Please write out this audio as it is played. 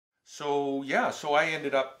So yeah, so I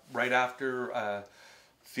ended up right after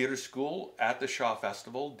theater school at the Shaw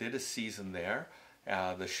Festival, did a season there.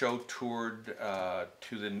 The show toured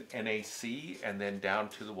to the NAC and then down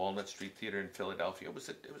to the Walnut Street Theater in Philadelphia. It was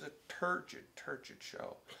a turgid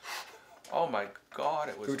show. Oh my God,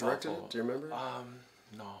 it was Who directed awful. it? Do you remember?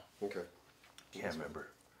 No. Okay. Can't remember.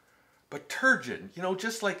 But turgid, you know,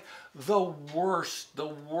 just like the worst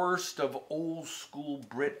of old school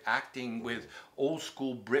Brit acting with old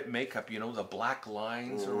school Brit makeup, you know, the black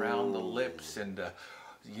lines around the lips and,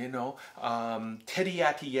 you know, Teddy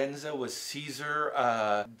Atienza was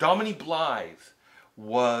Caesar. Dominique Blythe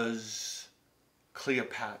was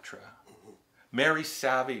Cleopatra. Mary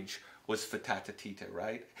Savage was Fatatatita,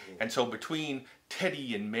 right? And so between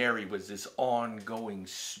Teddy and Mary was this ongoing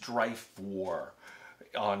strife war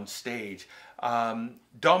on stage.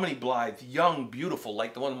 Dominique Blythe, young, beautiful,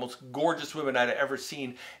 like one of the most gorgeous women I'd ever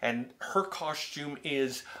seen, and her costume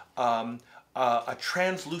is a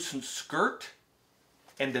translucent skirt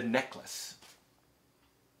and a necklace.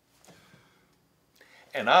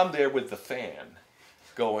 And I'm there with the fan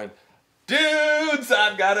going, dudes,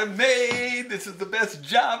 I've got it made. This is the best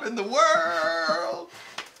job in the world.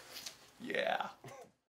 Yeah.